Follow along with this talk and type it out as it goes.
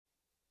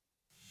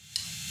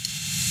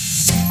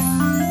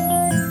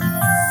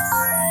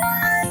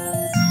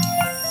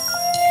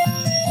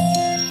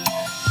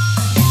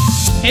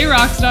Hey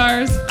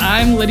Rockstars,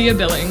 I'm Lydia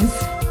Billings.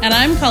 And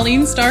I'm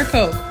Colleen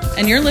Starr-Coke,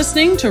 and you're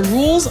listening to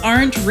Rules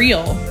Aren't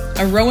Real,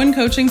 a Rowan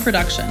Coaching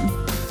production.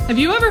 Have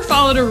you ever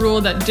followed a rule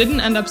that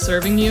didn't end up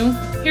serving you?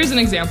 Here's an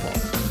example.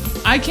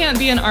 I can't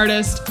be an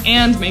artist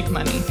and make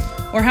money.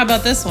 Or how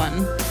about this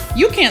one?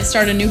 You can't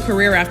start a new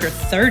career after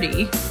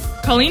 30.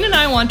 Colleen and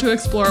I want to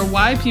explore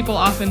why people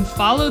often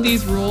follow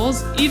these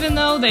rules even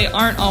though they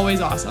aren't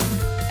always awesome.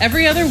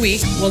 Every other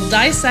week, we'll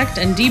dissect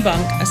and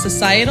debunk a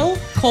societal,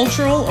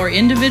 cultural, or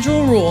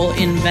individual rule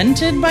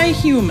invented by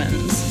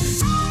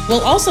humans. We'll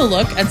also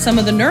look at some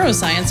of the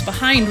neuroscience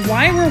behind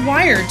why we're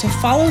wired to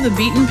follow the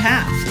beaten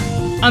path.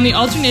 On the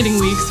alternating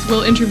weeks,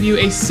 we'll interview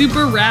a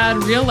super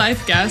rad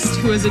real-life guest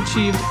who has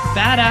achieved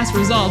badass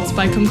results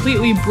by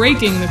completely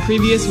breaking the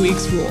previous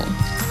week's rule.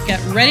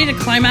 Get ready to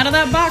climb out of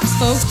that box,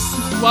 folks.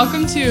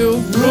 Welcome to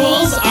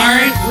Rules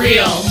Aren't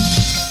Real.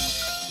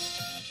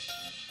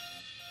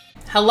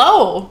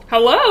 Hello.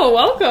 Hello,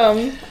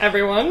 welcome,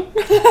 everyone.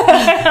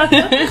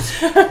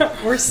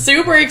 We're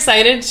super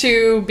excited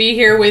to be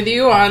here with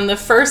you on the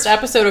first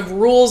episode of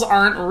Rules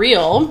Aren't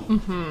Real.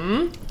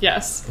 Mm-hmm.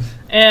 Yes.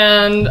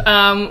 And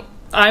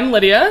I'm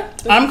Lydia.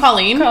 I'm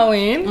Colleen.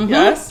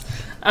 Yes.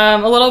 A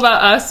little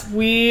about us.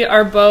 We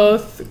are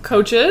both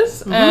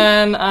coaches,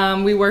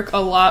 and we work a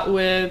lot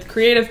with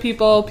creative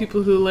people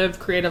who live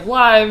creative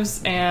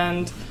lives,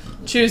 and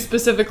choose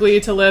specifically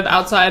to live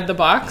outside the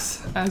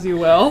box, as you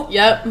will.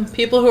 Yep.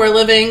 People who are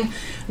living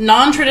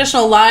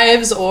non-traditional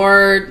lives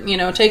or,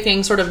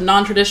 taking sort of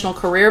non-traditional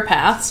career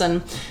paths.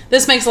 And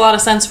this makes a lot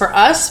of sense for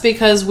us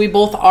because we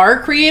both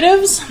are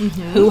creatives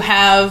who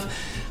have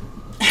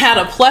had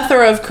a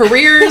plethora of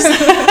careers.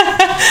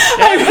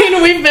 I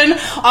mean, we've been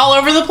all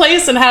over the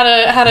place and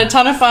had a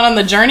ton of fun on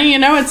the journey.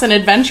 It's an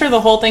adventure.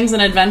 The whole thing's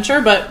an adventure,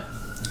 but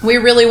we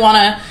really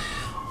want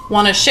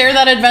to share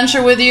that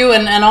adventure with you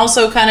and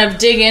also kind of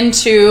dig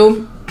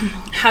into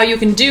how you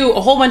can do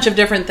a whole bunch of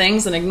different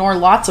things and ignore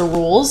lots of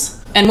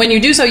rules. And when you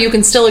do so, you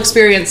can still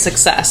experience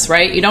success,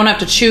 right? You don't have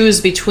to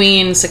choose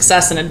between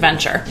success and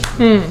adventure.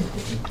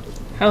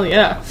 Hell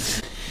yeah.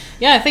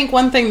 Yeah, I think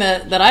one thing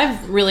that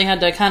I've really had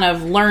to kind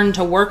of learn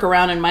to work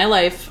around in my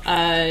life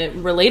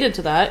related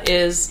to that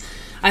is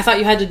I thought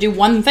you had to do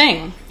one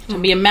thing, to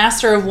be a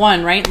master of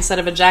one, right? Instead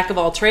of a jack of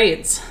all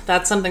trades.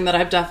 That's something that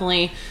I've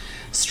definitely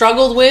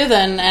struggled with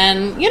and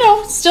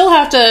still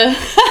have to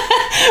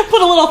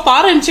put a little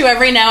thought into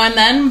every now and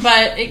then.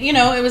 But,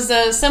 it was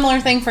a similar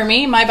thing for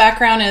me. My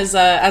background is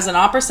as an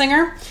opera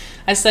singer.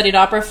 I studied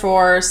opera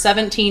for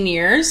 17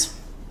 years.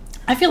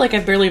 I feel like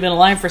I've barely been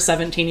alive for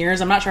 17 years.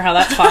 I'm not sure how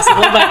that's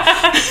possible,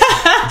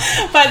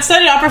 but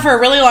studied opera for a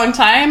really long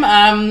time.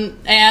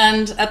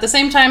 And at the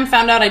same time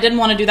found out I didn't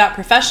want to do that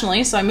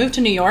professionally. So I moved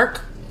to New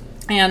York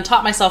and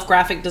taught myself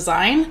graphic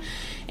design.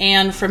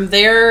 And from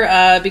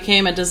there,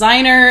 became a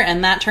designer,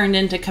 and that turned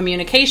into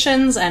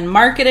communications and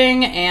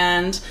marketing,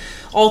 and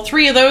all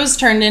three of those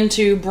turned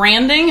into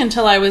branding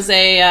until I was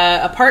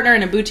a partner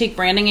in a boutique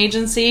branding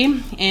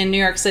agency in New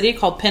York City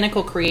called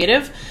Pinnacle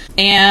Creative.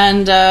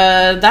 And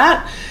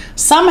that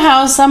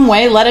somehow, some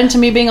way led into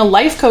me being a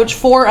life coach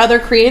for other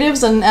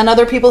creatives and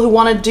other people who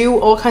want to do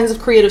all kinds of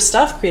creative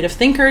stuff, creative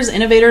thinkers,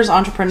 innovators,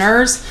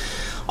 entrepreneurs,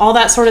 all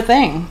that sort of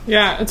thing.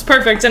 Yeah, it's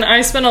perfect. And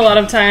I spend a lot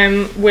of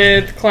time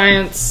with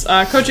clients,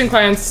 coaching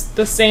clients,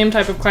 the same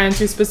type of clients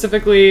who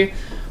specifically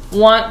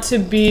want to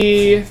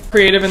be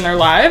creative in their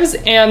lives,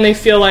 and they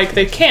feel like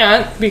they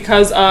can't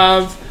because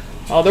of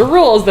all the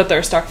rules that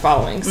they're stuck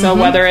following. So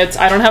whether it's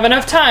I don't have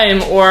enough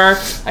time, or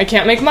I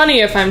can't make money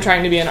if I'm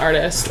trying to be an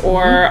artist,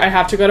 or I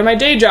have to go to my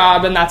day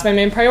job and that's my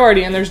main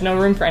priority and there's no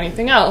room for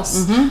anything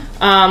else,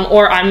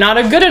 or I'm not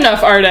a good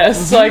enough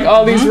artist, like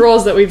all these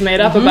rules that we've made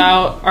up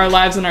about our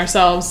lives and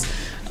ourselves.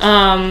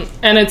 And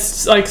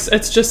it's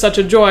just such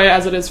a joy,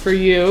 as it is for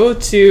you,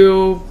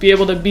 to be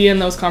able to be in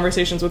those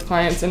conversations with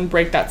clients and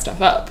break that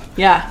stuff up.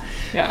 Yeah.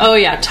 Oh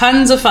yeah,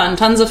 tons of fun.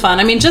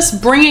 I mean, just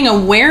bringing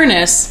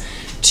awareness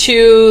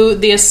to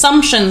the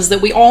assumptions that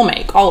we all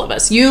make, all of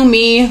us, you,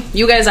 me,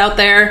 you guys out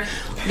there,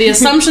 the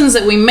assumptions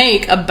that we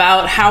make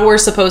about how we're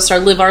supposed to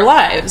live our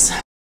lives.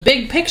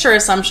 Big picture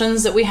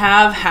assumptions that we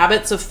have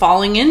habits of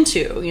falling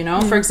into,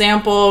 for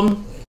example,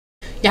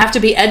 you have to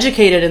be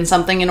educated in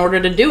something in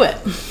order to do it.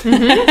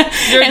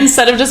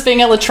 Instead of just being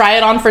able to try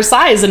it on for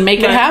size and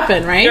make it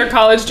happen, right? Your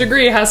college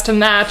degree has to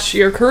match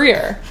your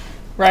career.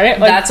 Right?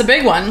 That's a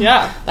big one.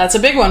 Yeah. That's a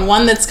big one.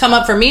 One that's come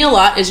up for me a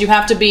lot is you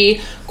have to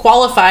be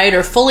qualified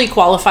or fully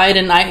qualified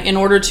in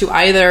order to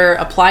either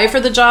apply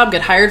for the job,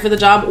 get hired for the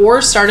job, or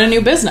start a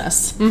new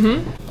business.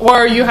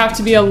 Or you have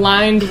to be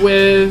aligned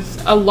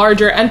with a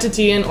larger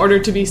entity in order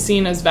to be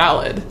seen as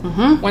valid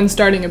when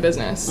starting a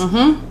business.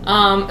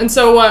 And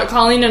so what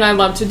Colleen and I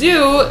love to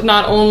do,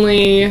 not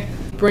only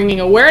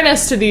bringing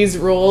awareness to these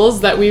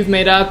rules that we've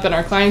made up and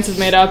our clients have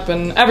made up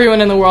and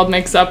everyone in the world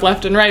makes up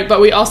left and right, but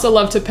we also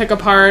love to pick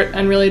apart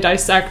and really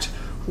dissect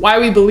why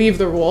we believe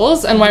the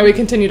rules and why we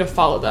continue to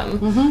follow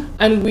them.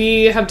 And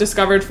we have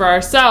discovered for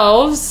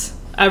ourselves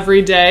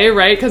every day,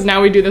 right? Because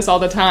now we do this all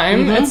the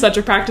time. It's such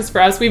a practice for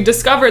us. We've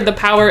discovered the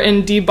power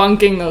in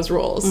debunking those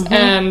rules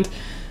and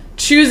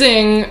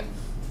choosing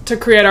to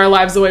create our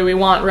lives the way we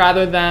want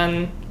rather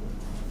than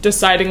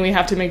deciding we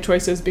have to make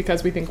choices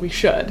because we think we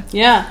should.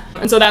 Yeah.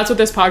 And so that's what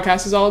this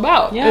podcast is all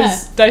about,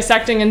 is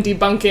dissecting and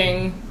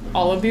debunking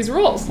all of these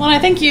rules. Well, I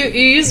think you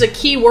used a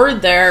key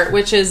word there,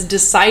 which is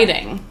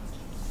deciding.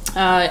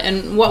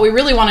 And what we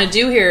really want to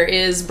do here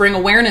is bring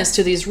awareness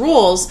to these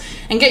rules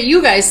and get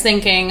you guys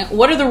thinking,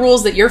 what are the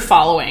rules that you're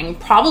following?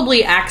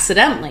 Probably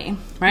accidentally,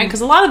 right?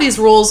 Because a lot of these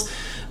rules,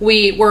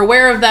 we're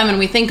aware of them and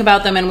we think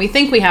about them and we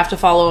think we have to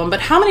follow them. But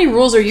how many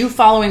rules are you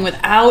following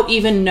without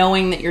even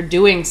knowing that you're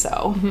doing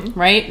so,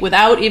 right?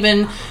 Without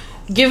even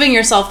giving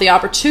yourself the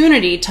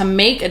opportunity to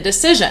make a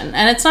decision.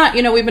 And it's not,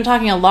 we've been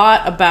talking a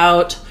lot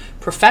about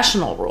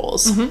professional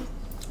rules.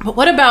 But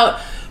what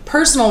about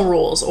personal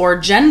rules or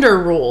gender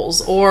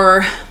rules,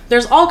 or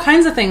there's all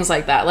kinds of things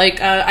like that. Like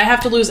I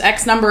have to lose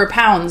X number of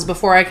pounds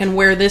before I can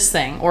wear this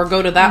thing or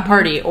go to that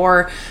party,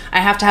 or I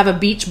have to have a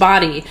beach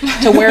body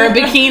to wear a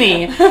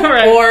bikini,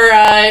 right. Or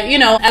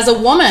as a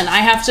woman,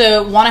 I have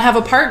to want to have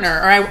a partner,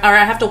 or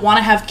I have to want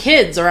to have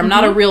kids, or I'm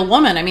not a real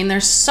woman. I mean,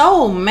 there's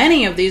so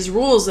many of these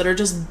rules that are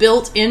just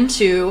built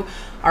into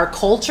our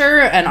culture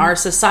and our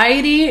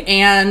society,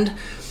 and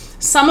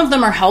some of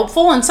them are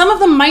helpful and some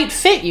of them might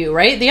fit you,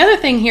 right? The other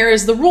thing here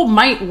is the rule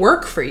might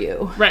work for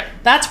you. Right.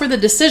 That's where the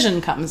decision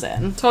comes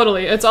in.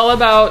 Totally. It's all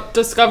about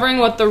discovering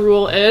what the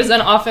rule is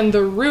and often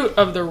the root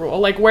of the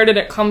rule. Like, where did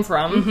it come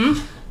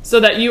from? So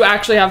that you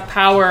actually have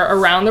power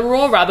around the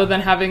rule rather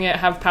than having it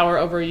have power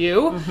over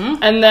you.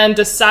 And then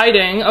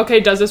deciding, okay,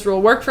 does this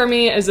rule work for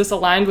me? Is this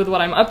aligned with what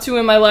I'm up to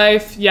in my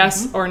life?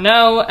 Yes or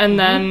no? And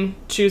then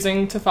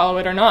choosing to follow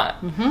it or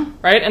not.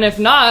 Right? And if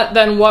not,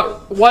 then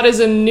what is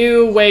a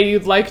new way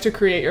you'd like to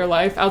create your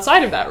life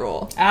outside of that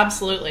rule?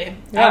 Absolutely.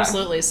 Yeah.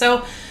 Absolutely.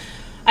 So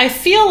I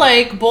feel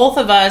like both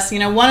of us,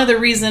 one of the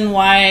reasons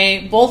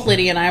why both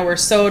Liddy and I were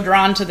so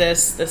drawn to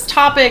this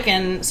topic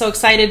and so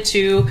excited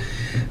to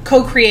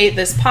co-create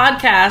this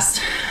podcast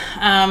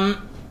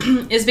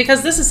is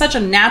because this is such a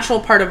natural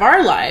part of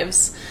our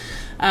lives.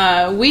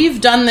 We've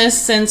done this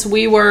since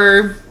we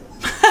were...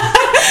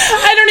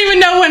 I don't even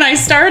know when I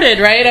started,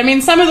 right? I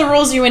mean, some of the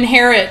rules you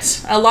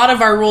inherit, a lot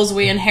of our rules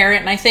we inherit,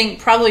 and I think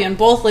probably in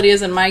both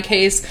Lydia's and my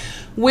case,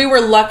 we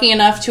were lucky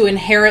enough to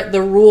inherit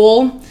the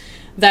rule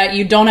that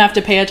you don't have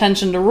to pay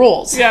attention to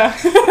rules. Yeah,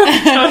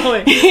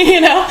 totally.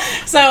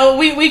 So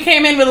we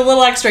came in with a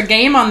little extra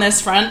game on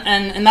this front,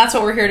 and that's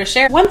what we're here to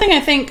share. One thing I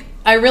think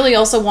I really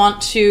also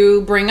want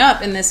to bring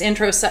up in this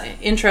intro, I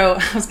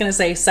was going to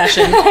say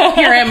session.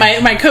 Here I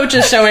am, my coach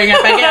is showing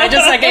up.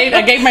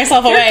 I gave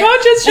myself away. Your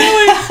coach is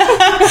showing.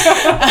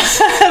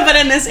 But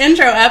in this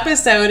intro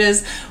episode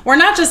we're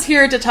not just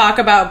here to talk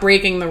about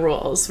breaking the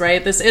rules,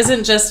 right? This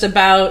isn't just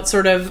about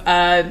sort of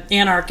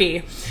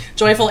anarchy.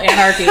 Joyful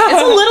anarchy.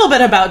 It's a little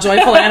bit about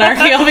joyful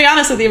anarchy, I'll be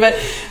honest with you, but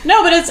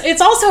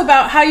it's also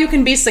about how you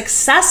can be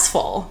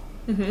successful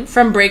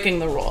from breaking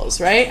the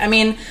rules, right? I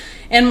mean,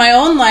 in my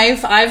own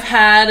life, I've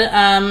had,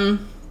 I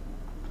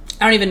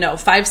don't even know,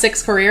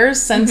 5-6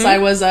 careers since I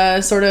was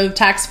a sort of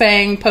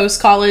tax-paying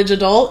post-college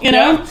adult,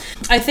 Yeah.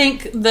 I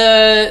think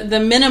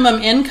the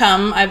minimum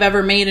income I've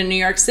ever made in New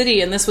York City,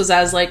 and this was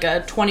as like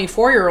a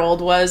 24-year-old,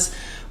 was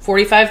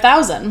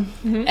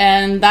 $45,000.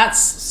 And that's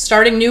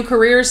starting new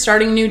careers,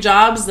 starting new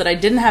jobs that I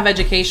didn't have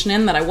education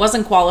in, that I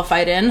wasn't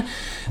qualified in.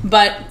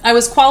 But I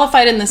was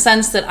qualified in the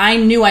sense that I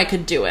knew I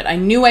could do it. I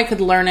knew I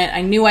could learn it.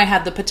 I knew I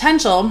had the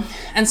potential.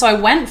 And so I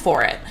went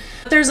for it.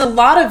 There's a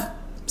lot of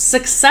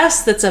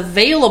success that's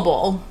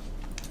available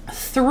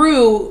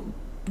through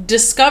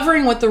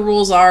discovering what the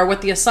rules are,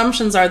 what the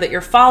assumptions are that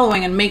you're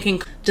following, and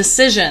making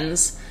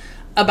decisions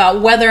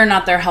about whether or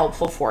not they're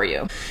helpful for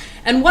you.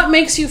 And what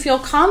makes you feel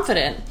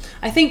confident?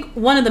 I think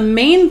one of the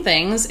main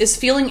things is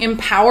feeling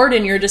empowered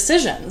in your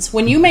decisions.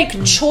 When you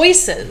make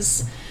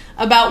choices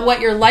about what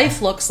your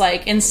life looks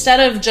like, instead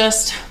of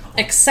just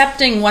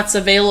accepting what's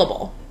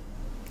available.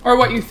 Or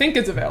what you think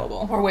is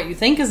available. What you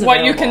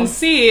can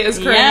see is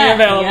currently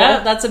available.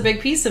 Yeah, that's a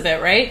big piece of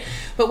it, right?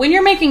 But when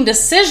you're making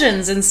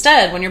decisions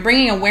instead, when you're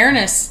bringing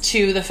awareness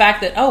to the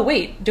fact that, oh,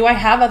 wait, do I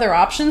have other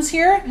options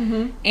here?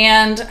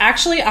 And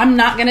actually, I'm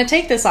not going to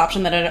take this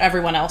option that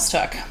everyone else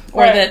took.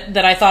 Or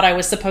that I thought I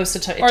was supposed to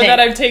take. Or that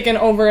I've taken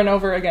over and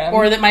over again.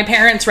 Or that my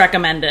parents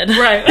recommended.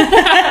 Right.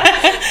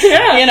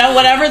 Yeah.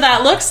 Whatever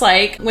that looks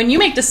like. When you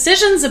make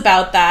decisions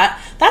about that,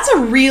 that's a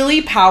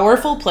really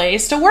powerful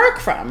place to work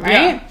from, right?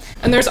 Yeah.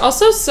 And there's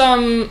also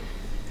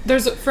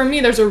for me,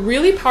 there's a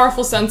really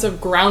powerful sense of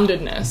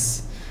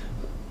groundedness.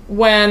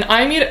 When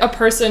I meet a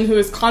person who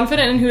is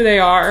confident in who they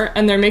are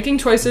and they're making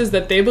choices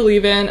that they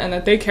believe in and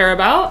that they care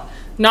about,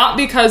 not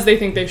because they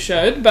think they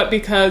should, but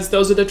because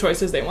those are the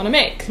choices they want to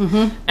make.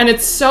 And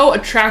it's so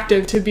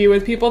attractive to be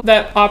with people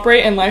that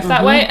operate in life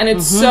that way. And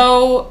it's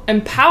so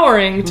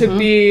empowering to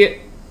be,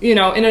 in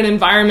an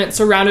environment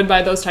surrounded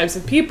by those types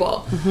of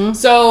people.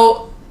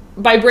 So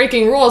by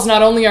breaking rules,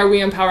 not only are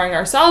we empowering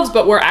ourselves,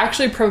 but we're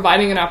actually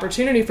providing an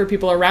opportunity for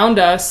people around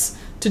us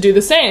to do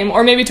the same,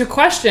 or maybe to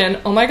question,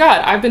 oh my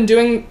God, I've been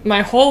doing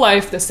my whole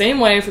life the same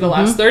way for the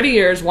last 30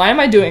 years. Why am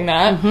I doing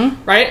that?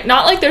 Right?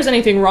 Not like there's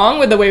anything wrong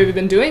with the way we've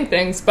been doing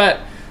things, but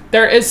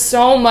there is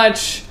so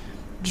much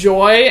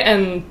joy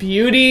and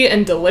beauty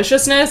and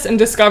deliciousness in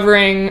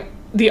discovering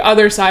the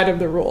other side of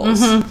the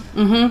rules.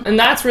 And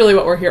that's really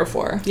what we're here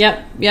for.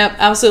 Yep,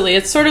 absolutely.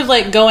 It's sort of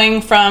like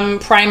going from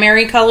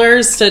primary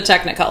colors to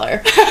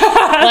Technicolor.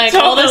 Like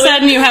all of a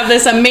sudden you have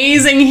this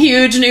amazing,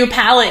 huge new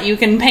palette you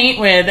can paint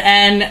with.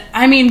 And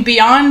I mean,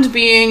 beyond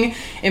being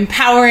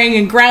empowering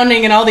and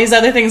grounding and all these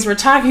other things we're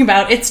talking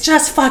about, it's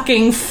just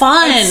fucking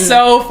fun. It's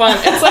so fun.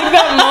 It's like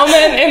that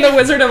moment in The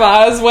Wizard of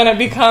Oz when it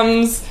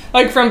becomes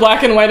like from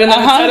black and white and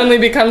then it suddenly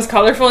becomes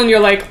colorful and you're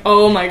like,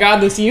 oh my God,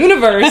 this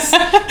universe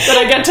that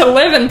I get to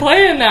live and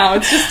play in now.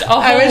 It's just a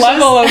whole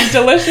level of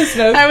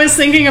deliciousness. I was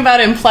thinking about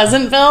in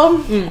Pleasantville,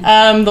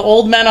 the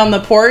old men on the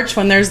porch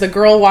when there's the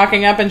girl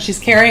walking up and she's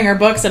carrying her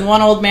books and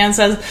one old man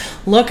says,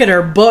 look at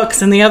her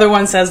books, and the other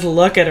one says,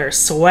 look at her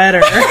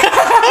sweater.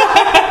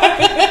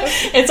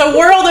 It's a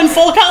world in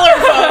full color,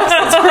 folks.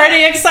 It's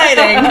pretty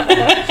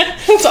exciting.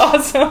 It's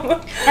awesome.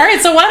 All right,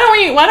 so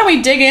why don't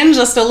we dig in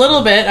just a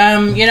little bit?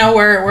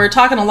 We're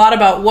talking a lot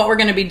about what we're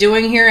going to be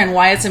doing here and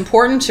why it's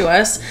important to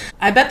us.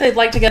 I bet they'd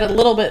like to get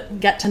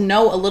to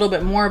know a little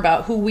bit more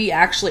about who we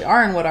actually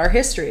are and what our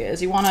history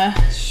is. You want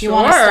to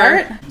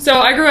start? So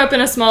I grew up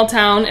in a small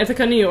town,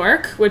 Ithaca, New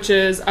York, which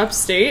is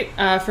upstate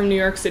from New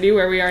York City,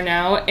 where we are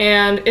now.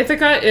 And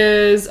Ithaca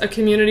is a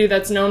community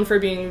that's known for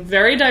being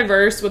very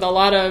diverse with a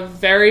lot of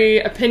very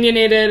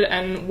opinionated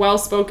and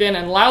well-spoken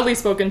and loudly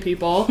spoken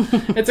people.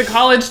 It's a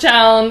college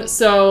town,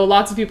 so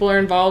lots of people are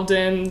involved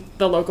in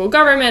the local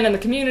government and the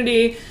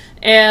community.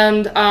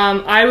 And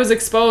I was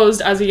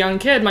exposed as a young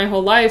kid my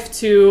whole life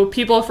to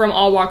people from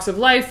all walks of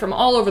life, from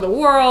all over the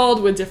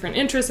world, with different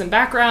interests and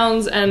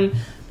backgrounds. And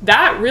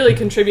that really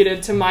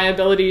contributed to my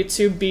ability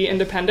to be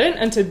independent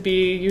and to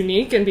be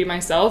unique and be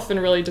myself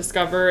and really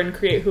discover and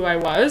create who I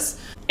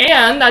was.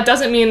 And that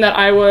doesn't mean that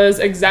I was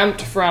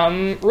exempt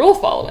from rule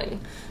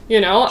following.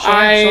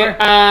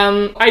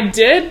 I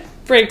did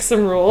break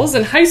some rules.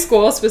 In high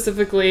school,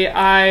 specifically,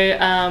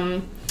 I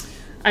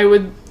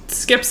would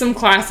skip some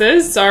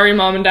classes. Sorry,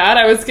 Mom and Dad.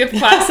 I would skip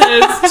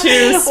classes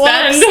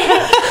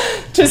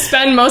to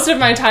spend most of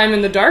my time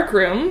in the dark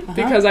room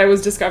because I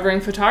was discovering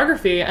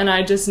photography, and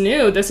I just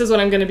knew this is what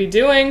I'm going to be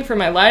doing for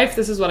my life.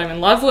 This is what I'm in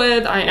love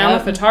with. I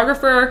am a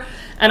photographer.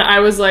 And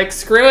I was like,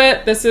 screw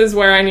it, this is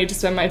where I need to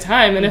spend my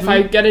time. And if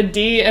I get a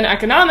D in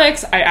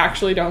economics, I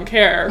actually don't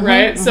care,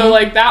 right? So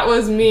like that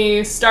was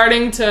me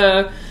starting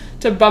to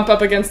bump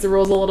up against the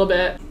rules a little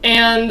bit.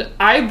 And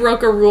I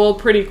broke a rule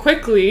pretty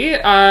quickly.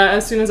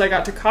 As soon as I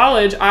got to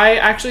college, I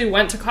actually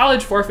went to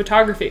college for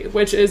photography,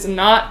 which is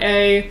not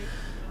a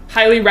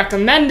highly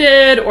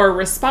recommended or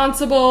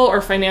responsible or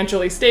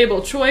financially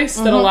stable choice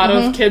that a lot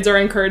of kids are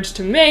encouraged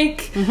to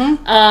make.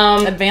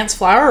 Advanced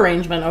flower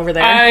arrangement over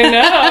there. I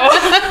know.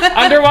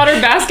 Underwater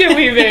basket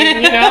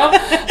weaving,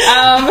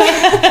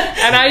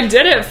 And I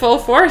did it full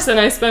force, and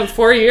I spent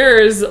 4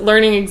 years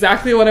learning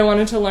exactly what I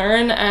wanted to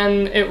learn,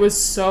 and it was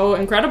so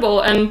incredible.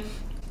 And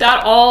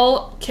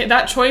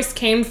that choice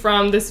came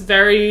from this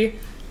very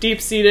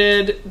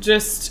deep-seated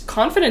just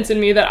confidence in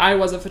me that I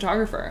was a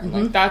photographer.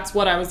 Like that's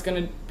what I was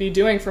going to be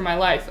doing for my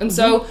life. And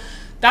so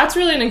that's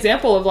really an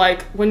example of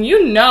like when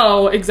you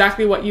know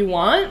exactly what you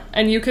want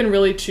and you can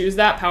really choose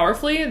that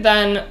powerfully,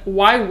 then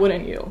why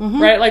wouldn't you?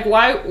 Right? Like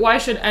why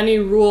should any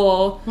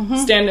rule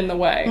stand in the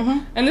way?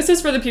 And this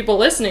is for the people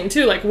listening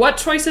too. Like what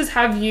choices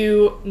have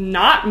you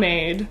not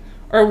made,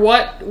 or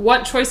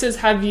what choices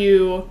have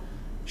you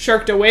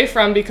shirked away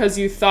from because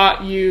you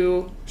thought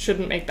you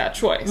shouldn't make that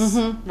choice,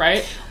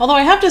 right? Although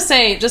I have to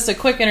say, just a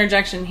quick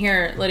interjection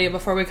here, Lydia,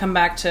 before we come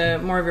back to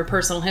more of your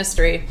personal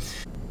history.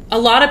 A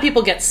lot of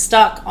people get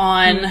stuck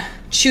on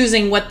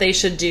choosing what they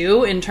should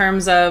do in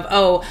terms of,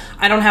 oh,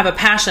 I don't have a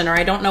passion, or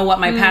I don't know what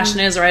my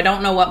passion is, or I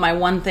don't know what my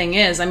one thing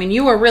is. I mean,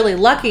 you were really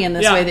lucky in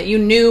this way that you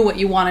knew what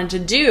you wanted to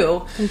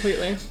do.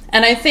 Completely.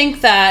 And I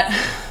think that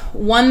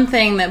one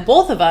thing that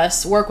both of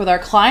us work with our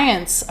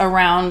clients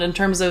around in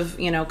terms of,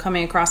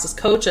 coming across as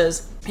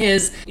coaches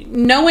is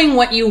knowing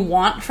what you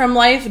want from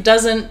life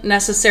doesn't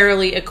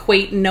necessarily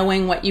equate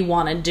knowing what you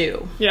want to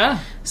do. Yeah.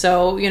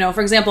 So,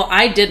 for example,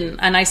 I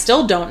didn't, and I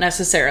still don't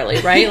necessarily,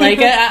 right? Like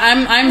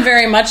I'm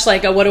very much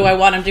like what do I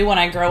want to do when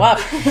I grow up?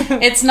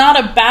 It's not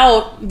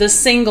about the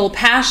single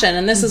passion.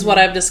 And this is what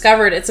I've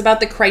discovered. It's about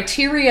the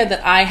criteria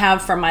that I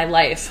have for my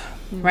life,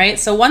 right?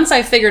 So once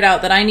I figured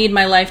out that I need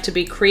my life to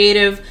be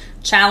creative,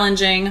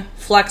 challenging,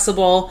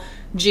 flexible,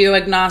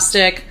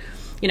 geo-agnostic,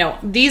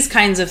 these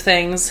kinds of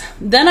things,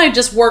 then I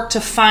just work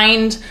to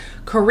find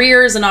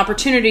careers and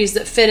opportunities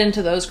that fit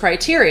into those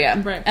criteria.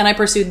 Right. And I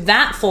pursue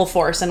that full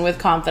force and with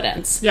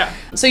confidence. Yeah.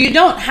 So you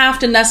don't have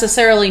to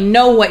necessarily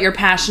know what your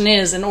passion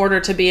is in order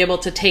to be able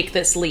to take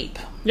this leap.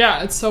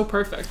 Yeah, it's so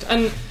perfect.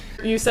 And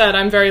you said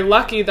I'm very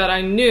lucky that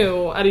I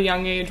knew at a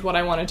young age what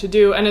I wanted to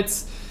do. And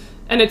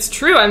And it's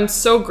true. I'm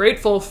so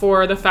grateful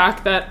for the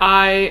fact that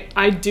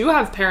I do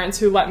have parents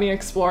who let me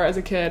explore as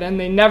a kid, and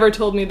they never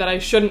told me that I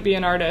shouldn't be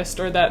an artist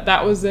or that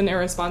that was an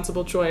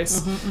irresponsible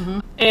choice.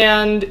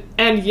 And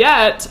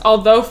yet,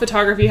 although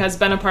photography has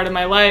been a part of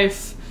my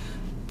life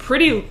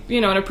pretty,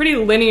 in a pretty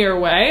linear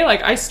way,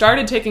 like I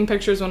started taking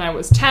pictures when I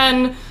was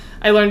 10.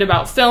 I learned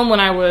about film when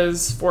I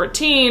was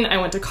 14. I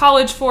went to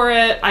college for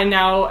it. I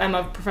now am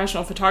a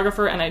professional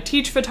photographer, and I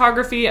teach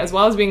photography as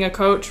well as being a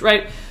coach,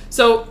 right?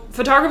 So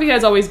photography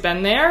has always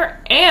been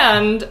there,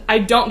 and I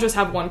don't just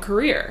have one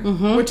career,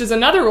 which is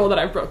another rule that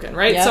I've broken,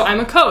 right? Yep. So I'm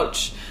a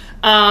coach.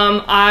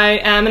 I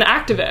am an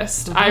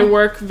activist. I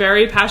work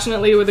very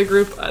passionately with a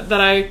group that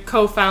I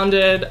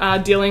co-founded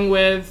dealing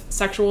with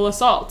sexual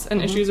assault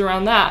and issues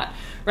around that,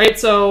 right?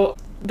 So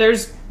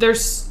there's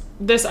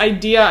this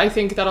idea, I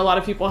think, that a lot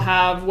of people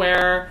have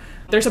where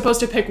they're supposed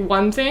to pick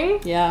one thing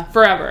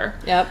forever.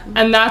 Yep.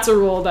 And that's a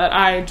rule that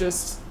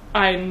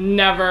I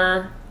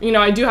never,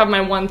 I do have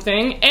my one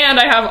thing, and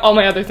I have all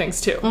my other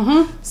things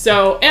too.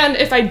 So, and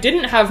if I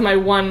didn't have my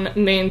one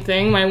main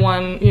thing, my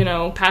one,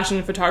 passion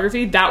in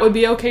photography, that would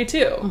be okay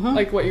too.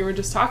 Like what you were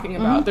just talking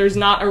about. There's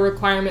not a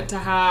requirement to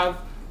have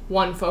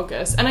one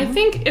focus. And I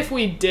think if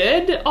we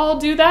did all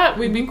do that,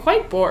 we'd be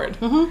quite bored.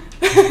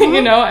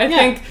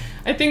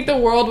 I think the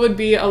world would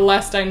be a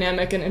less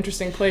dynamic and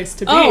interesting place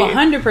to be. Oh,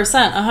 100%,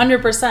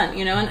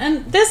 100%,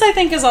 and this I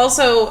think is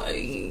also,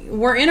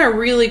 we're in a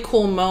really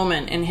cool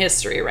moment in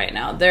history right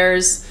now.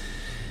 There's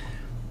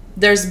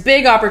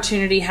big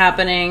opportunity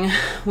happening.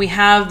 We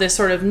have this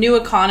sort of new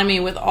economy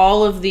with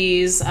all of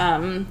these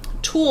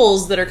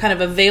tools that are kind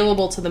of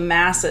available to the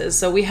masses.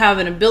 So we have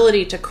an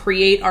ability to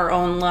create our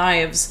own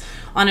lives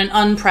on an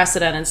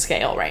unprecedented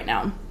scale right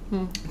now.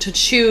 To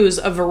choose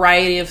a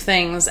variety of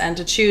things and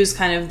to choose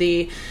kind of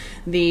the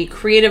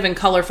creative and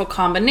colorful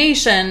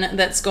combination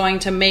that's going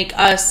to make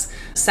us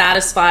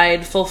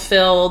satisfied,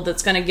 fulfilled,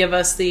 that's going to give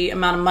us the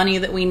amount of money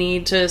that we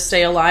need to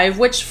stay alive,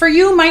 which for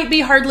you might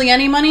be hardly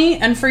any money,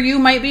 and for you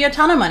might be a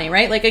ton of money,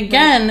 right? Like,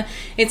 again,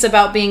 it's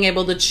about being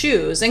able to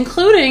choose,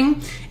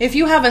 including if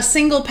you have a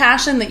single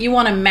passion that you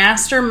want to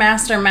master,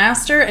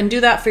 and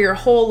do that for your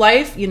whole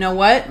life, you know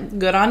what?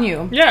 Good on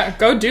you. Yeah,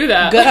 go do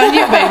that. Good on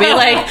you, baby.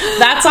 Like,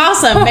 that's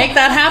awesome. Make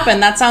that happen.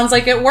 That sounds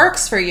like it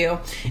works for you.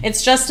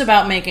 It's just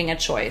about making a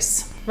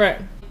choice.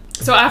 Right.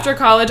 So after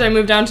college, I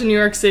moved down to New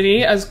York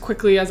City as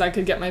quickly as I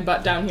could get my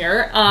butt down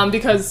here,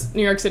 because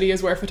New York City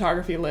is where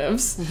photography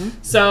lives.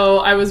 So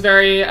I was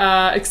very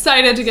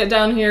excited to get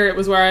down here. It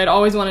was where I'd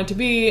always wanted to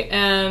be,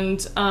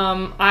 and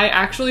I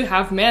actually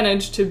have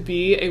managed to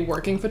be a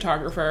working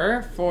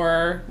photographer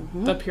for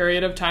the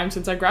period of time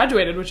since I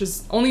graduated, which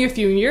is only a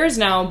few years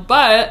now,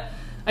 but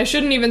I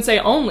shouldn't even say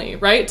only,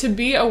 right? To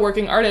be a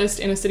working artist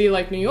in a city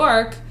like New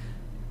York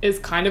is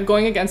kind of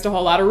going against a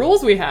whole lot of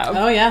rules we have.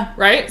 Oh, yeah.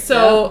 Right?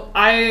 So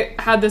I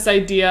had this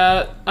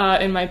idea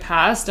in my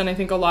past, and I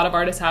think a lot of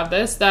artists have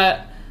this,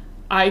 that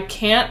I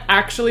can't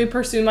actually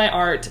pursue my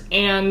art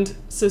and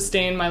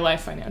sustain my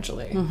life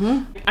financially.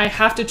 I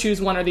have to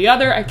choose one or the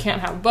other. I can't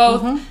have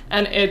both.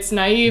 And it's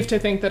naive to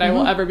think that I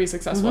will ever be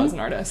successful as an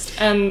artist.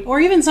 Or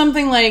even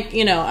something like,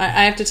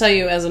 I have to tell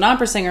you, as an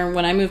opera singer,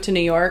 when I moved to New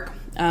York,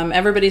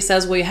 everybody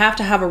says, well, you have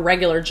to have a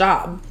regular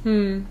job.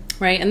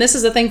 Right, and this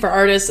is the thing for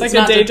artists. Like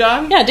a day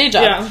job? Yeah, day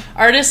job. Yeah.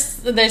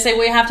 Artists, they say,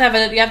 well, you have to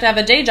have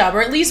a day job,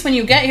 or at least when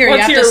you get here,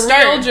 What's you have to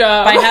start real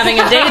job? by having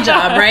a day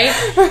job, right?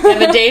 You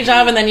have a day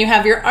job, and then you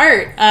have your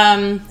art.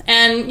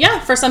 And yeah,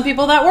 for some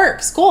people that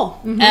works,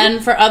 cool.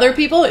 And for other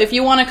people, if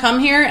you want to come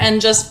here and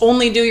just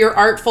only do your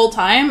art full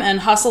time and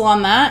hustle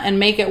on that and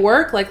make it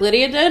work, like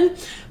Lydia did,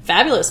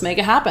 fabulous, make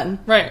it happen.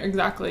 Right,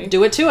 exactly.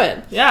 Do it to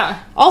it.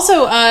 Yeah.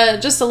 Also,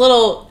 just a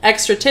little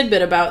extra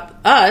tidbit about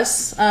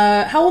us.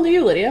 How old are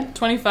you, Lydia?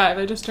 25.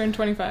 I just turned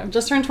 25.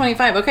 Just turned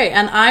 25. Okay,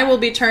 and I will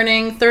be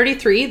turning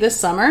 33 this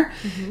summer.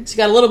 So you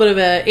got a little bit of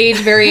an age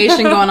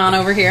variation going on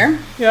over here.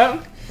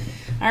 Yep.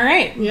 All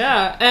right.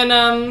 Yeah,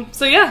 and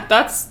so yeah,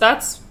 that's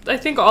I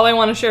think all I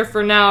want to share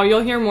for now.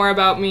 You'll hear more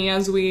about me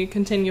as we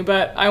continue,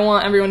 but I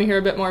want everyone to hear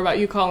a bit more about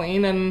you,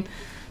 Colleen, and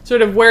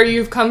sort of where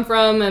you've come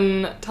from,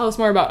 and tell us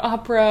more about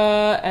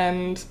opera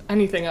and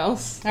anything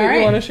else that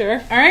you want to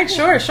share. All right,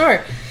 sure.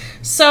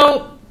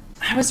 So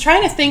I was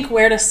trying to think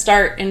where to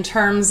start in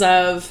terms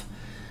of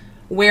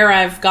where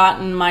I've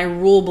gotten my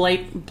rule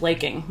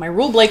blaking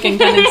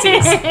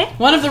tendencies.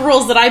 One of the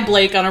rules that I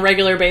blake on a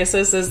regular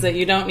basis is that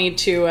you don't need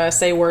to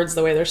say words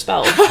the way they're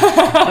spelled,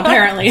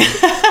 apparently.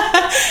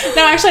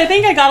 No, actually, I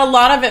think I got a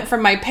lot of it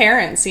from my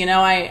parents.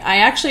 I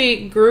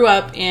actually grew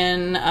up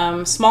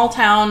in small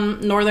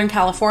town Northern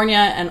California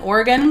and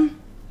Oregon.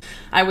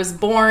 I was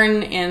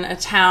born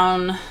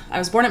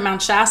at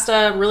Mount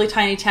Shasta, a really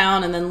tiny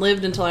town, and then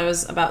lived until I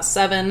was about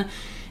 7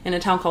 in a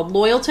town called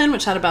Loyalton,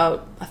 which had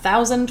about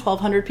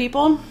 1,200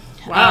 people.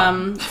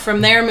 Wow.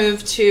 From there,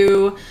 moved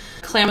to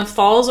Klamath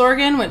Falls,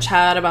 Oregon, which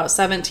had about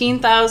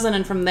 17,000,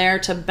 and from there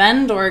to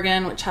Bend,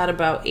 Oregon, which had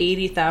about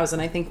 80,000,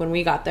 I think, when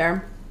we got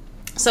there.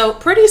 So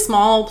pretty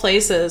small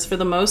places for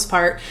the most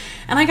part.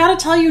 And I gotta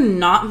tell you,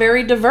 not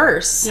very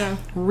diverse. Yeah.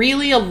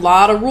 Really a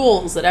lot of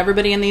rules that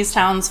everybody in these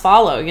towns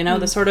follow, you know,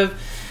 the sort of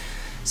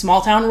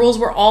small town rules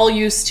we're all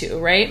used to,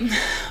 right?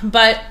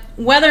 But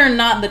whether or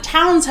not the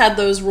towns had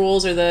those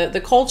rules or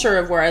the culture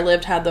of where I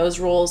lived had those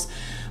rules,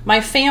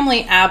 my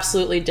family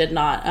absolutely did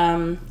not.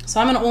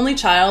 So I'm an only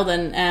child,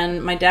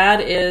 and my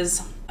dad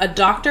is a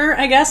doctor,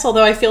 I guess,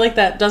 although I feel like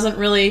that doesn't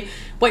really...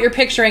 What you're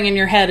picturing in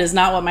your head is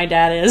not what my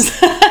dad is.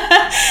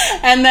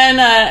 And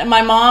then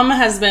my mom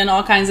has been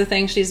all kinds of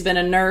things. She's been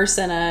a nurse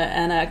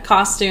and a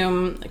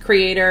costume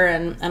creator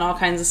and all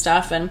kinds of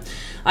stuff. And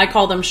I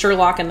call them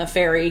Sherlock and the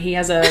Fairy. He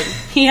has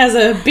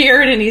a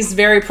beard, and he's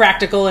very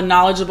practical and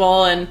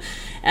knowledgeable.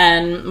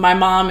 And my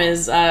mom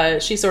is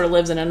she sort of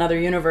lives in another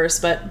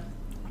universe, but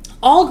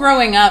all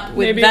growing up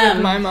with maybe them,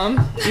 with my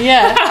mom.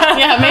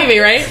 yeah, maybe,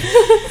 right?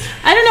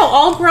 I don't know.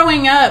 All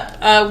growing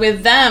up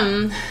with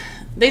them,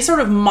 they sort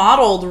of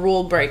modeled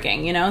rule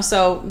breaking, you know?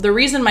 So the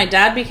reason my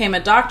dad became a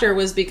doctor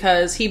was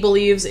because he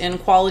believes in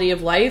quality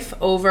of life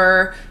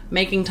over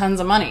making tons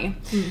of money.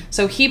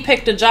 So he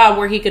picked a job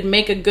where he could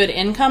make a good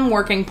income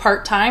working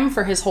part-time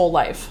for his whole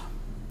life.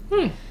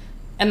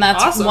 And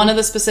that's awesome. One of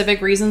the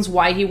specific reasons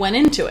why he went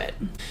into it.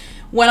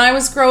 When I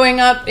was growing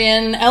up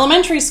in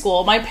elementary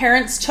school, my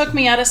parents took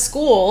me out of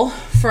school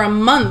for a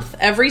month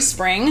every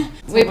spring.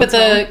 We put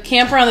the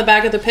camper on the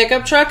back of the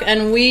pickup truck,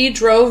 and we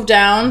drove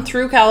down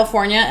through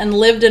California and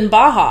lived in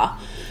Baja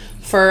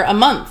for a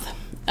month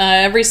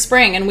every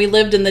spring. And we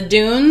lived in the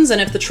dunes,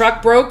 and if the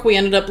truck broke, we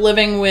ended up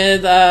living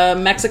with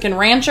Mexican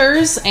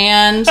ranchers.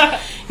 And,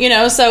 you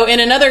know, so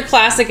in another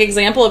classic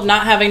example of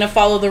not having to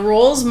follow the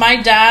rules,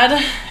 my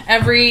dad,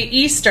 every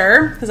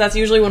Easter, because that's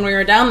usually when we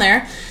were down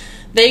there,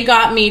 they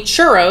got me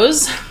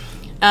churros,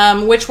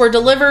 which were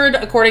delivered,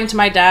 according to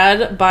my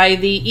dad, by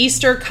the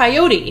Easter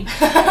Coyote.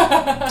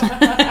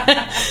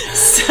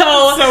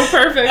 So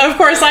perfect. Of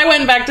course, I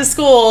went back to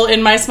school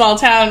in my small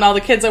town, and all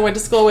the kids I went to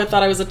school with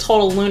thought I was a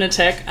total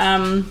lunatic.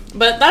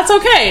 But that's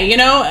okay. You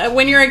know,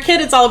 when you're a kid,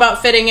 it's all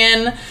about fitting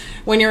in.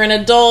 When you're an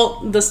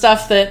adult, the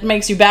stuff that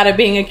makes you bad at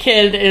being a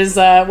kid is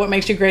what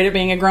makes you great at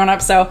being a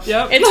grown-up. So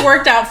It's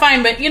worked out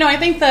fine. But, you know, I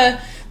think the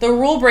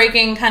rule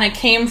breaking kind of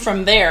came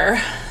from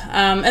there.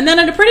 And then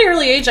at a pretty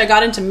early age, I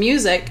got into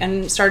music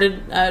and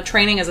started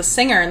training as a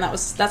singer, and that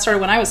started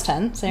when I was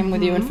 10. Same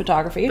with you in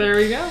photography. There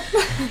we go.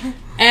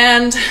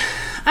 And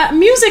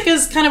music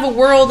is kind of a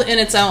world in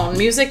its own.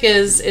 Music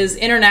is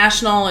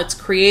international. It's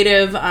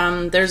creative.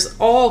 There's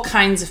all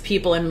kinds of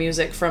people in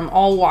music from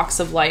all walks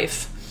of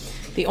life.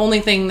 The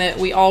only thing that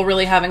we all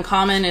really have in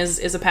common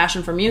is a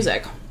passion for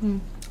music.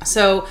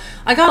 So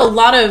I got a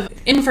lot of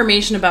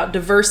information about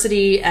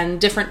diversity and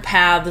different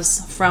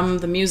paths from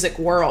the music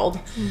world.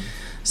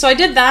 So I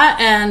did that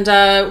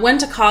and went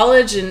to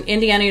college in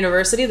Indiana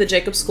University, the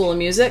Jacobs School of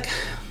Music.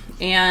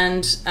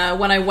 And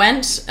when I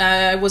went,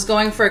 I was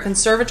going for a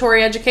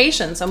conservatory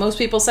education. So most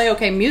people say,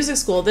 okay, music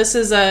school, this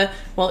is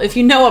well, if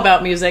you know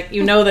about music,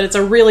 you know that it's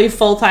a really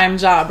full-time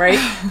job, right?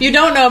 If you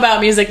don't know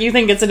about music, you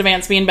think it's an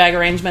advanced beanbag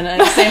arrangement.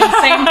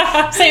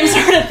 Same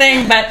sort of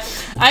thing. But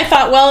I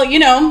thought, well, you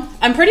know,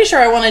 I'm pretty sure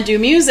I want to do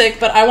music,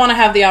 but I want to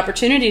have the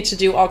opportunity to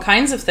do all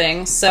kinds of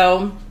things.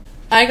 So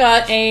I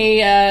got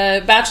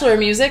a Bachelor of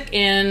Music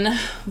in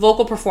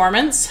Vocal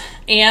Performance,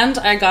 and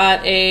I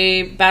got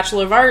a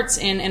Bachelor of Arts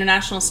in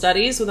International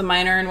Studies with a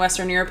minor in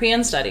Western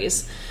European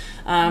Studies.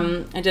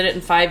 I did it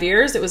in 5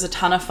 years. It was a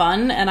ton of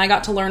fun, and I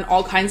got to learn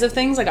all kinds of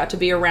things. I got to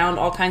be around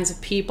all kinds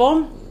of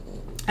people,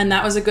 and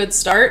that was a good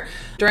start.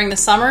 During the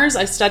summers,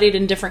 I studied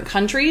in different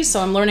countries, so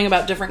I'm learning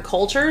about different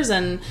cultures,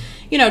 and,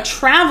 you know,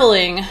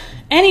 traveling,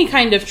 any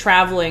kind of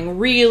traveling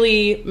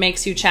really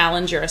makes you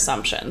challenge your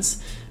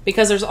assumptions.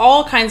 Because there's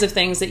all kinds of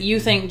things that you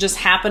think just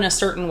happen a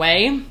certain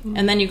way,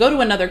 and then you go to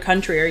another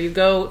country, or you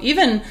go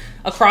even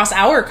across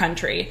our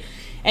country,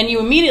 and you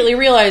immediately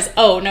realize,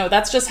 oh, no,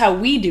 that's just how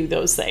we do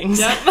those things.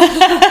 Yep.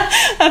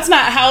 That's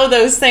not how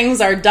those things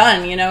are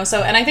done, you know?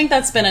 So, and I think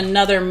that's been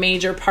another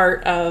major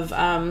part of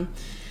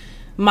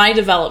my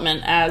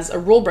development as a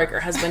rule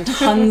breaker has been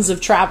tons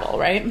of travel,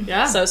 right?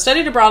 Yeah. So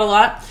studied abroad a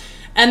lot.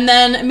 And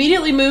then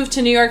immediately moved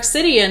to New York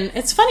City. And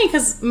it's funny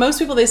because most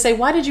people, they say,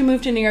 why did you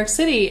move to New York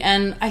City?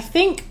 And I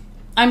think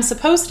I'm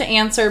supposed to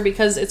answer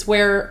because it's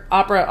where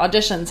opera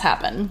auditions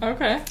happen.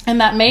 Okay. And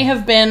that may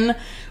have been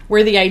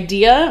where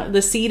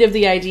the seed of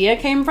the idea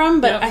came from.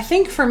 But yep. I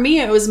think for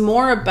me, it was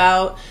more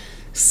about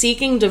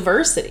seeking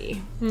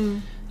diversity.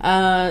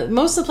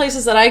 Most of the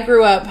places that I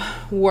grew up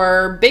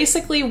were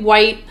basically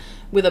white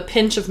with a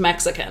pinch of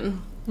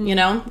Mexican, you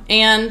know?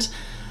 And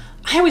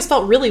I always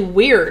felt really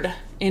weird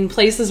in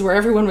places where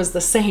everyone was the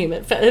same.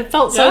 It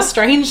felt so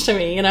strange to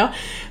me, you know?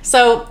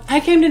 So I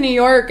came to New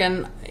York,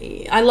 and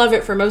I love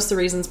it for most of the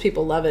reasons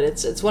people love it.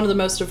 It's one of the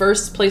most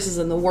diverse places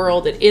in the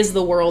world. It is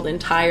the world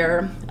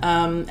entire.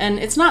 And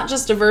it's not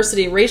just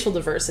diversity, racial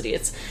diversity.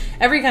 It's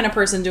every kind of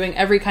person doing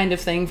every kind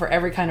of thing for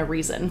every kind of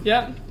reason.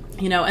 Yep.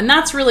 You know, and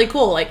that's really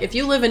cool. Like, if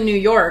you live in New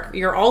York,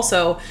 you're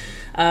also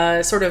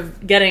sort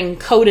of getting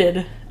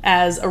coded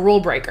as a rule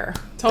breaker.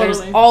 Totally.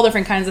 There's all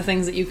different kinds of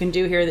things that you can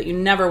do here that you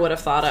never would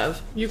have thought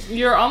of.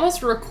 You're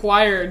almost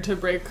required to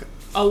break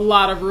a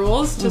lot of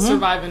rules to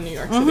survive in New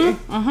York City.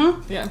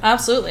 Yeah.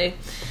 Absolutely.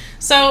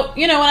 So,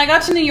 when I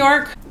got to New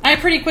York, I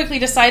pretty quickly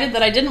decided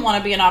that I didn't want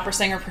to be an opera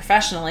singer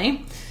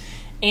professionally,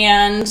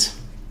 and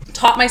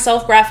taught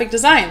myself graphic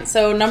design.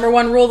 So number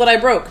one rule that I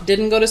broke,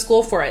 didn't go to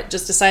school for it,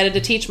 just decided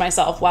to teach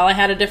myself while I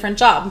had a different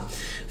job.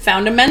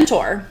 Found a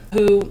mentor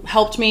who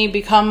helped me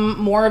become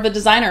more of a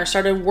designer,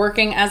 started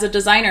working as a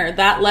designer.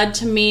 That led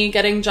to me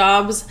getting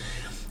jobs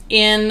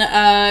in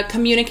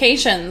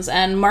communications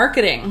and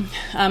marketing.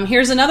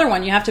 Here's another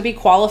one. You have to be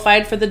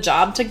qualified for the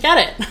job to get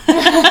it.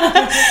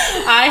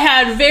 I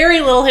had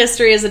very little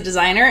history as a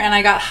designer, and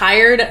I got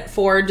hired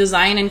for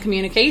design and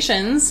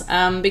communications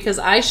because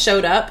I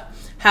showed up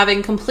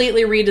having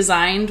completely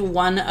redesigned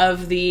one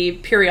of the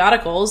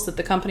periodicals that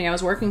the company I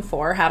was working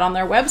for had on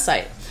their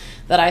website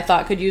that I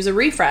thought could use a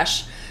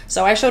refresh.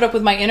 So I showed up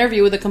with my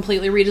interview with a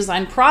completely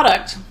redesigned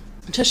product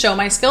to show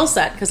my skill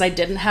set because I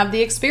didn't have the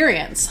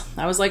experience.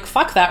 I was like,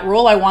 fuck that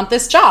rule, I want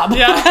this job.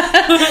 Yeah.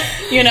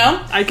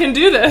 I can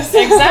do this.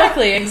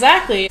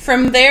 Exactly.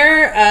 From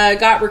there,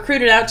 got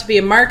recruited out to be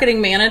a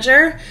marketing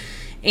manager,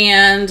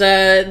 and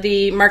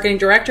the marketing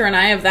director and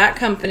I of that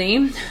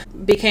company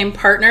became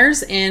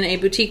partners in a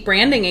boutique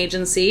branding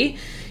agency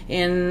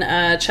in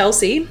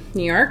Chelsea,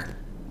 New York.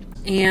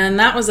 And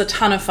that was a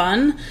ton of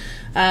fun.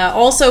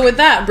 Also with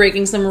that,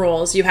 breaking some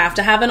rules. You have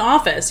to have an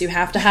office. You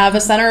have to have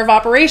a center of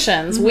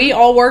operations. We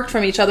all worked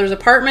from each other's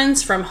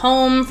apartments, from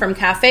home, from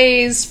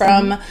cafes,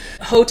 from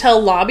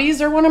hotel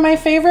lobbies are one of my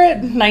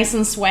favorite. Nice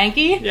and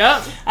swanky.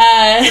 Yep.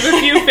 I have a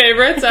few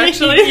favorites,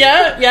 actually.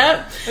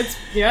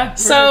 Yep.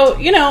 So,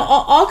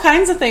 all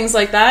kinds of things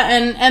like that.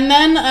 And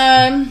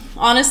then,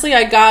 honestly,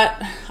 I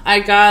got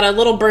a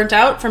little burnt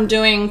out from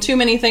doing too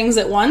many things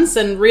at once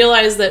and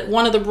realized that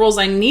one of the rules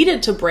I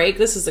needed to break,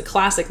 this is a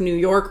classic New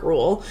York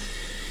rule,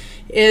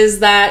 is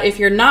that if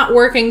you're not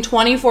working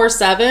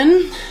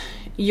 24/7,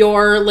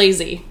 you're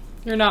lazy.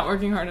 You're not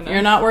working hard enough.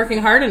 You're not working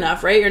hard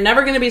enough, right? You're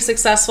never going to be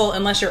successful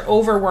unless you're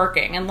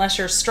overworking, unless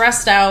you're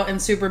stressed out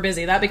and super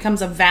busy. That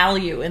becomes a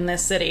value in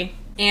this city.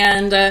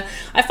 And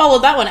I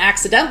followed that one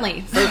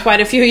accidentally for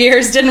quite a few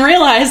years, didn't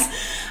realize,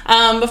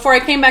 before I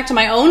came back to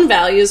my own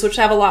values, which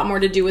have a lot more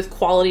to do with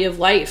quality of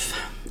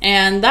life.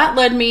 And that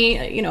led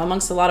me,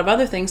 amongst a lot of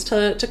other things,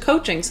 to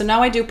coaching. So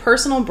now I do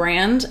personal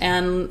brand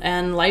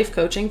and life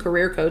coaching,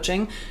 career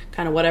coaching,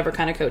 kind of whatever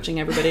kind of coaching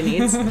everybody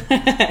needs.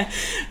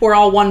 We're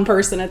all one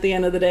person at the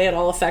end of the day. It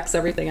all affects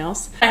everything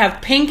else. I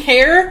have pink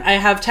hair. I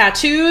have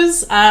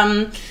tattoos.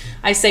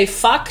 I say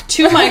fuck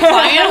to my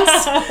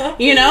clients.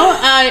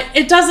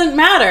 It doesn't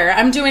matter.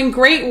 I'm doing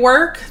great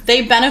work.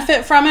 They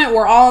benefit from it.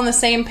 We're all on the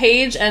same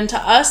page. And to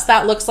us,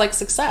 that looks like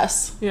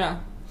success. Yeah.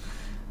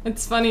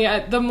 It's funny.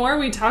 The more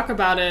we talk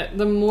about it,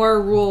 the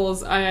more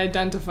rules I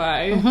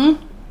identify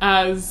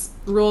as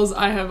rules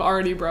I have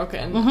already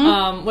broken.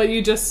 What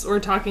you just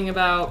were talking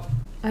about,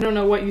 I don't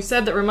know what you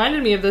said that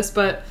reminded me of this,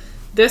 but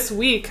this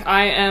week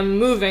I am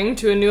moving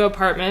to a new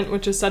apartment,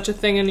 which is such a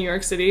thing in New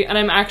York City, and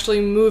I'm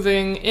actually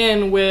moving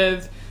in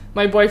with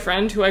my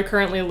boyfriend, who I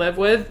currently live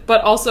with,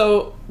 but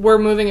also we're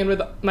moving in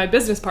with my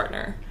business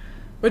partner,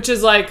 which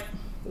is like,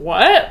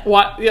 what?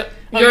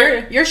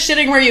 You're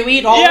shitting where you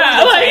eat all over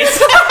the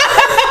place.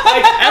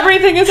 Like,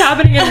 everything is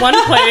happening in one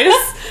place.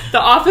 The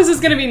office is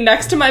going to be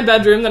next to my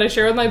bedroom that I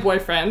share with my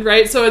boyfriend,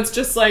 right? So it's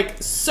just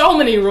like so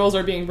many rules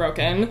are being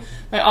broken.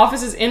 My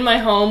office is in my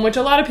home, which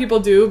a lot of people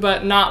do,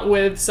 but not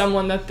with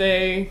someone that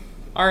they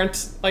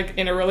aren't like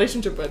in a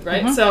relationship with,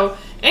 right? So,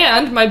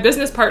 and my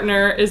business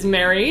partner is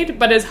married,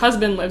 but his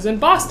husband lives in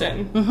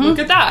Boston. Look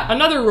at that.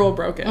 Another rule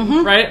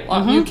broken, right?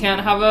 You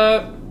can't have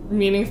a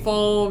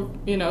meaningful,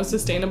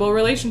 sustainable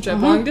relationship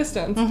long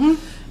distance.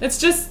 It's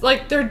just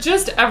like, they're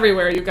just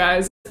everywhere, you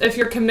guys. If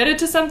you're committed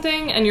to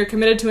something and you're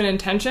committed to an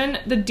intention,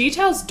 the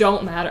details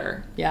don't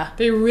matter. Yeah.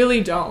 They really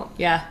don't.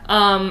 Yeah.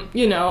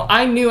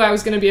 I knew I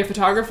was going to be a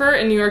photographer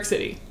in New York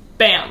City.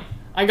 Bam.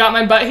 I got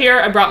my butt here.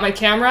 I brought my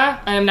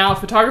camera. I am now a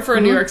photographer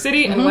in New York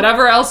City, and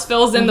whatever else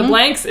fills in the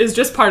blanks is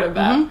just part of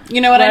that.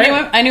 You know what?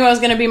 Right? I knew I was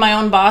going to be my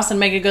own boss and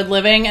make a good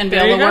living and be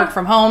able to work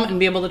from home and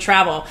be able to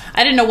travel.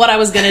 I didn't know what I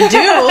was going to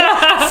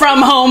do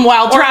from home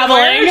while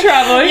traveling.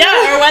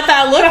 Yeah, or what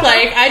that looked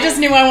like. I just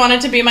knew I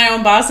wanted to be my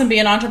own boss and be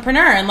an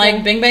entrepreneur, and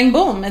like bing, bang,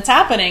 boom, it's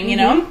happening, you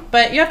know?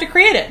 But you have to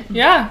create it.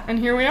 Yeah, and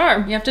here we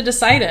are. You have to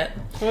decide it.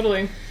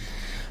 Totally.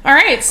 All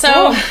right,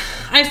 so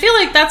I feel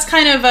like that's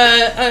kind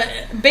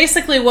of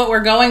basically what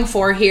we're going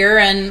for here,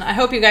 and I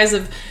hope you guys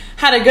have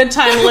had a good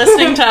time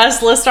listening to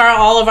us list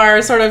all of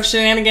our sort of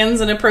shenanigans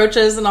and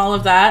approaches and all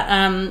of that.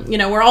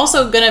 We're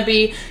also going to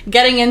be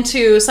getting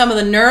into some of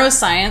the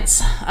neuroscience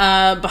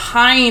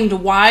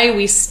behind why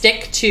we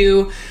stick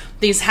to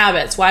these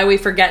habits, why we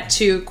forget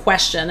to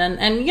question,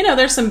 and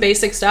there's some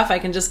basic stuff. I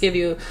can just give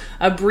you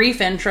a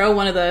brief intro.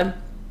 One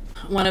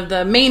of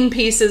the main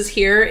pieces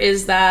here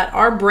is that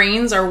our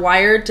brains are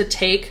wired to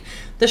take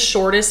the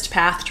shortest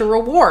path to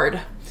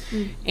reward.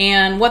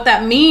 And what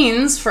that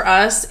means for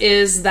us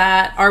is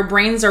that our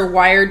brains are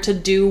wired to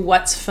do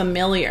what's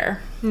familiar.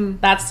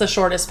 That's the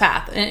shortest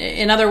path.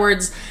 In other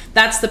words,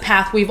 that's the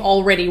path we've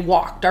already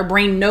walked. Our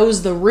brain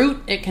knows the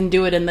route. It can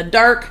do it in the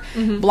dark,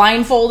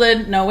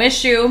 blindfolded, no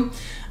issue.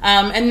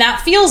 And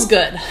that feels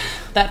good.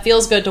 That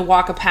feels good to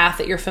walk a path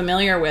that you're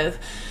familiar with.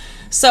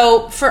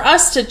 So for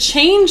us to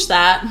change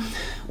that,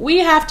 we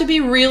have to be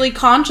really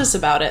conscious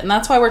about it. And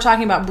that's why we're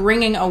talking about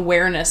bringing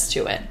awareness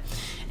to it.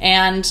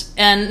 And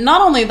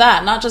not only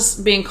that, not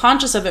just being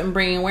conscious of it and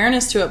bringing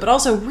awareness to it, but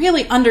also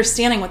really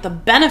understanding what the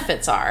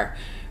benefits are,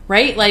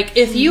 right? Like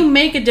if you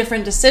make a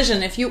different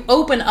decision, if you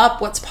open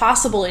up what's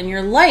possible in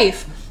your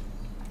life,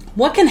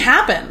 what can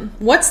happen?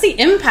 What's the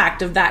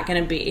impact of that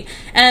going to be?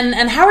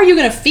 And how are you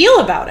going to feel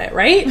about it,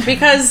 right?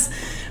 Because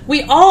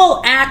we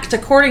all act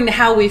according to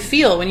how we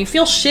feel. When you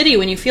feel shitty,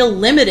 when you feel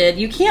limited,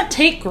 you can't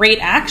take great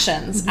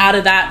actions out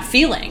of that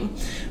feeling.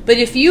 But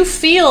if you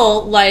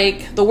feel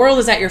like the world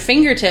is at your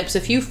fingertips,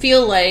 if you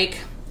feel like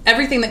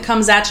everything that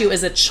comes at you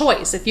is a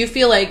choice, if you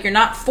feel like you're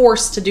not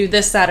forced to do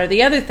this, that, or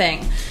the other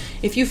thing,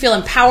 if you feel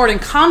empowered and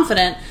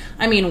confident,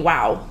 I mean,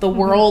 wow, the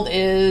world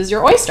is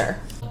your oyster.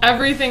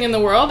 Everything in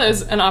the world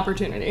is an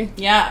opportunity.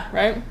 Yeah.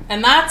 Right?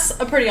 And that's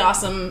a pretty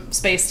awesome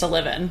space to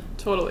live in.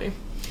 Totally.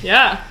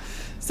 Yeah.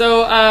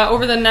 So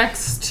over the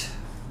next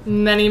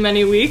many,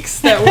 many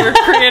weeks that we're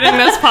creating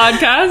this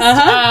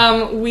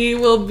podcast, we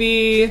will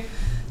be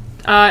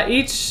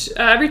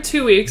every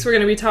 2 weeks we're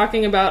going to be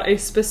talking about a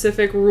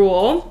specific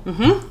rule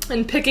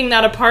and picking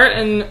that apart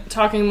and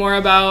talking more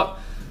about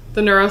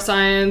the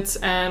neuroscience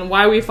and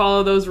why we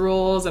follow those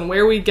rules and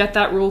where we get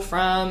that rule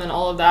from and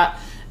all of that.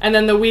 And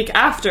then the week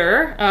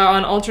after,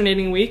 on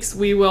alternating weeks,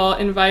 we will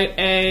invite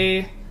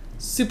a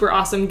super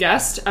awesome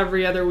guest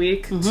every other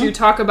week to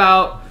talk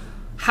about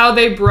how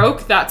they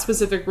broke that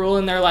specific rule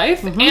in their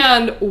life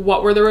and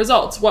what were the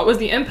results. What was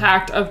the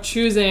impact of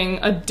choosing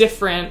a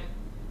different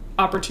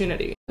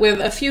opportunity?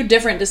 With a few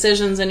different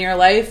decisions in your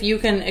life, you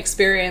can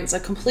experience a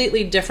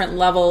completely different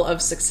level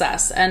of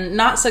success. And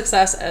not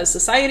success as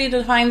society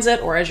defines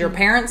it, or as your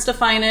parents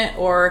define it,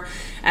 or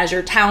as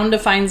your town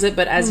defines it,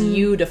 but as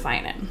you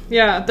define it.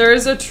 Yeah, there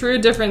is a true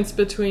difference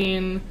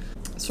between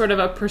sort of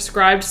a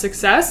prescribed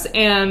success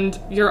and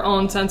your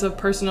own sense of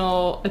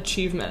personal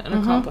achievement and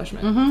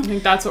accomplishment. I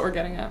think that's what we're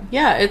getting at.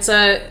 Yeah, it's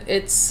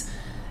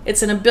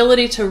an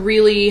ability to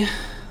really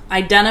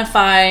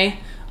identify,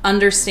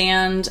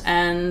 understand,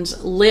 and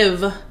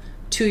live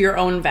to your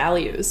own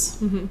values.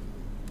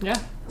 Yeah.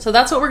 So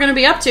that's what we're going to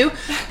be up to.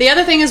 The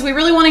other thing is we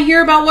really want to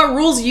hear about what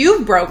rules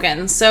you've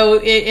broken.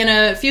 So in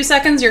a few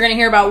seconds, you're going to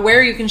hear about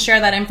where you can share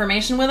that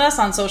information with us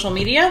on social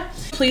media.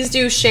 Please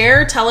do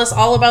share. Tell us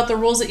all about the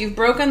rules that you've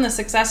broken, the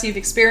success you've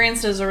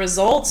experienced as a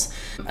result,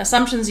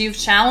 assumptions you've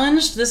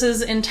challenged. This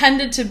is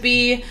intended to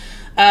be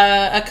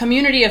a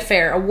community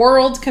affair, a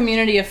world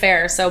community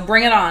affair. So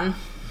bring it on.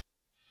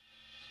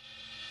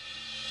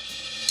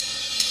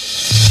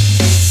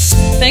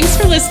 Thanks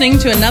for listening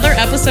to another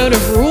episode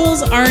of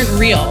Rules Aren't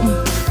Real.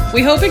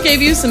 We hope it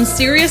gave you some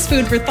serious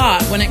food for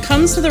thought when it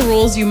comes to the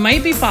rules you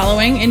might be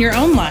following in your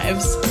own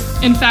lives.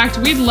 In fact,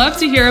 we'd love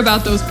to hear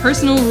about those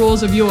personal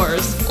rules of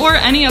yours or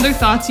any other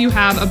thoughts you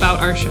have about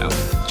our show.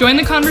 Join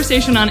the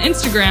conversation on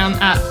Instagram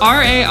at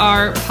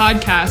RAR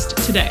Podcast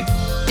today.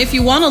 If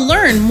you want to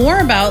learn more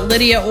about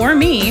Lydia or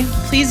me,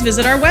 please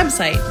visit our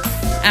website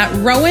at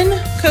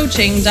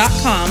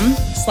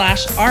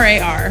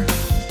rowancoaching.com/RAR.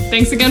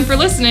 Thanks again for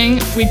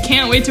listening. We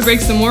can't wait to break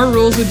some more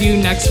rules with you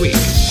next week.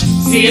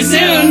 See you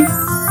soon!